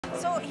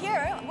So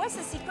here, what's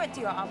the secret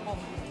to your apom?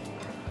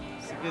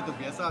 Secret tu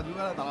biasa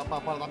juga lah, tak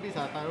apa-apa. Tapi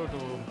saya tahu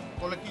tu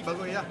kualiti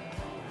bagus ya.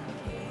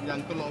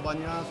 Yang telur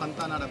banyak,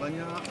 santan ada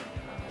banyak,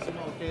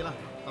 semua okey lah.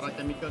 Tak ada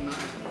chemical nak.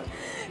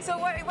 So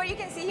what you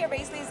can see here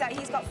basically is that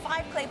he's got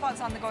 5 clay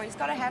pots on the go. He's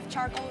got to have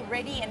charcoal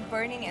ready and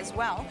burning as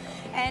well.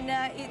 And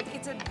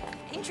it's an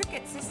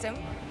intricate system.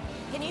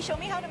 Can you show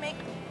me how to make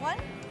one?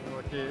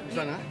 Okey, di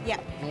sana? Yeah.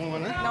 Normal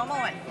one? Normal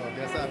one. Oh,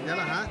 biasa punya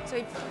lah ha. So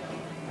you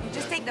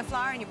just take the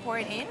flour and you pour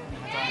it in.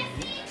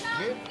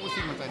 Okay,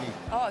 pusing macam ni.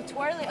 Oh,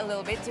 twirl it a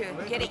little bit to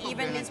get it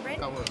even in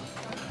spread. Cover.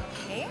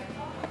 Okay.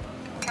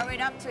 Cover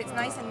it up so it's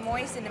nice and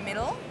moist in the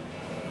middle.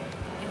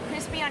 And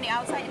crispy on the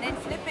outside and then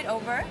flip it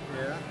over.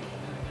 Ya.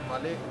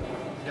 Balik,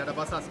 dia ada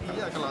basah sikit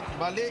ya. Kalau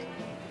balik,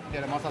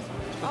 dia ada masak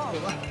sikit. Oh,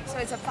 so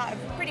it's a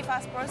pretty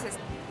fast process.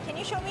 Can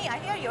you show me? I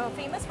hear you're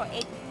famous for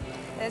egg.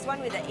 There's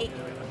one with the egg.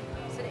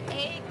 So the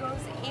egg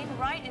goes in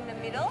right in the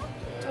middle.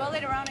 Twirl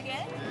it around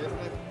again.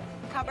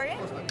 Cover it.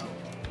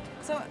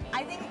 So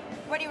I think,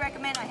 what do you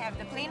recommend I have?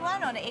 The plain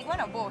one or the egg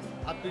one or both?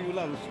 Up to you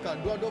lah, lu suka.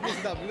 Dua-dua pun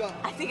sedap juga.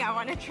 I think I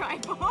want to try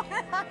both.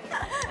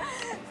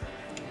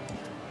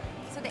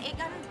 So the egg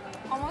one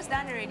almost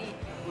done already.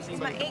 Is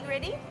my egg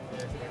ready?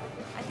 Yes.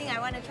 I think I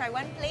want to try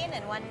one plain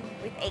and one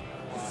with egg.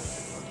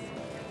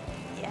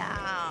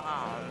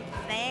 Yeah,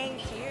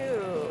 thank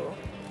you.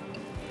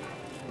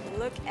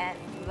 Look at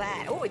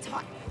that. Oh, it's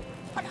hot.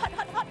 Hot, hot,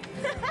 hot, hot.